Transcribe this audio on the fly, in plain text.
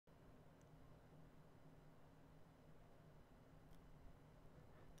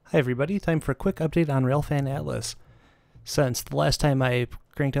Hi everybody, time for a quick update on Railfan Atlas. Since the last time I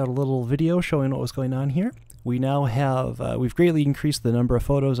cranked out a little video showing what was going on here, we now have, we've greatly increased the number of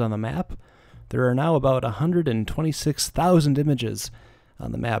photos on the map. There are now about 126,000 images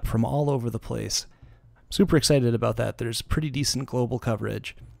on the map from all over the place. Super excited about that. There's pretty decent global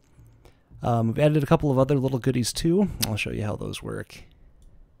coverage. We've added a couple of other little goodies too. I'll show you how those work.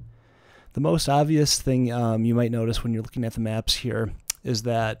 The most obvious thing you might notice when you're looking at the maps here is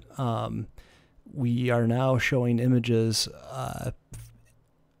that we are now showing images.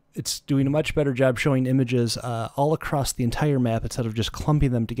 It's doing a much better job showing images all across the entire map instead of just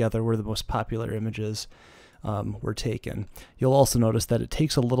clumping them together where the most popular images were taken. You'll also notice that it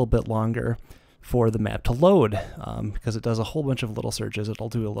takes a little bit longer for the map to load because it does a whole bunch of little searches. It'll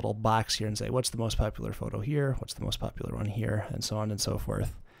do a little box here and say, what's the most popular photo here? What's the most popular one here? And so on and so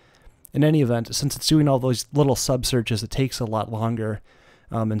forth. In any event, since it's doing all those little sub-searches, it takes a lot longer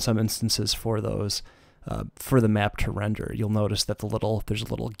in some instances for those, for the map to render. You'll notice that there's a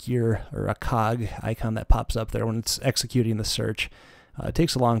little gear or a cog icon that pops up there when it's executing the search. It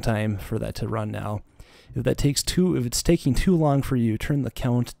takes a long time for that to run now. If it's taking too long for you, turn the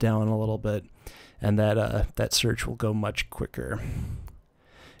count down a little bit, and that search will go much quicker.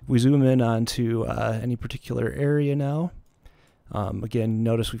 If we zoom in onto any particular area now, again,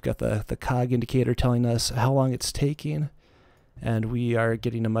 notice we've got the cog indicator telling us how long it's taking, and we are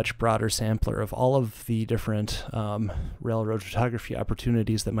getting a much broader sampler of all of the different railroad photography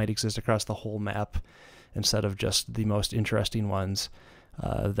opportunities that might exist across the whole map instead of just the most interesting ones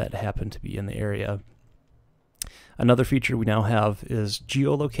that happen to be in the area. Another feature we now have is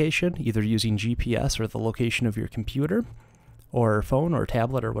geolocation, either using GPS or the location of your computer or phone or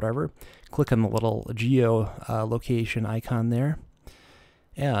tablet or whatever. Click on the little geolocation icon there.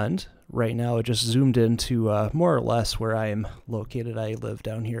 And right now it just zoomed into more or less where I am located. I live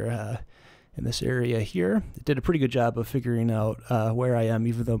down here in this area here. It did a pretty good job of figuring out where I am,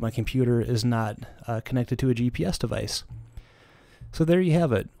 even though my computer is not connected to a GPS device. So there you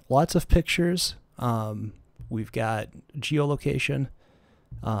have it. Lots of pictures. We've got geolocation.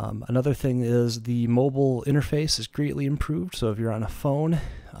 Another thing is the mobile interface is greatly improved. So if you're on a phone,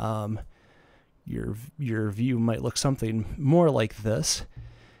 your view might look something more like this.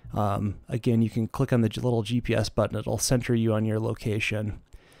 Again, you can click on the little GPS button. It'll center you on your location,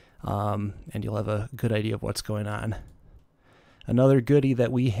 and you'll have a good idea of what's going on. Another goodie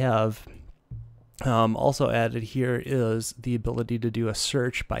that we have also added here is the ability to do a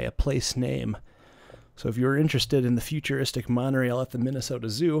search by a place name. So if you're interested in the futuristic monorail at the Minnesota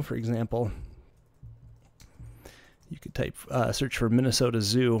Zoo, for example, you could type search for Minnesota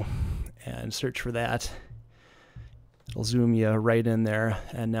Zoo and search for that. It'll zoom you right in there,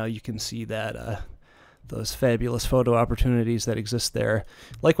 and now you can see that those fabulous photo opportunities that exist there.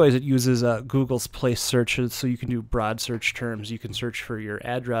 Likewise, it uses Google's place searches, so you can do broad search terms. You can search for your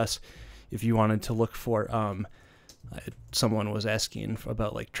address if you wanted to look for, someone was asking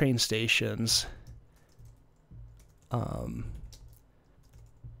about like train stations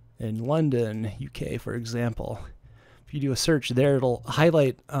in London, UK, for example. If you do a search there, it'll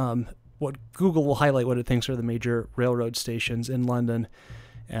highlight Google will highlight what it thinks are the major railroad stations in London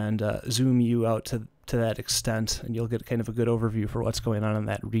and zoom you out to that extent, and you'll get kind of a good overview for what's going on in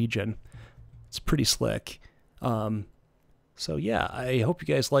that region. It's pretty slick. So yeah, I hope you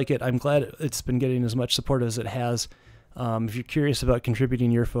guys like it. I'm glad it's been getting as much support as it has. If you're curious about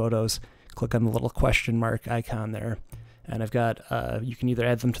contributing your photos, click on the little question mark icon there. And I've got, you can either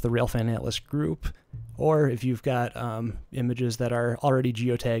add them to the Railfan Atlas group, or if you've got images that are already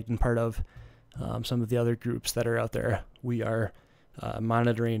geotagged and part of some of the other groups that are out there, we are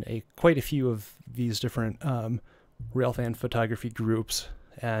monitoring quite a few of these different Railfan photography groups,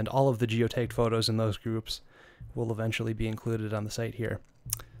 and all of the geotagged photos in those groups will eventually be included on the site here.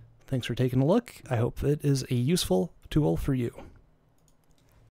 Thanks for taking a look. I hope it is a useful tool for you.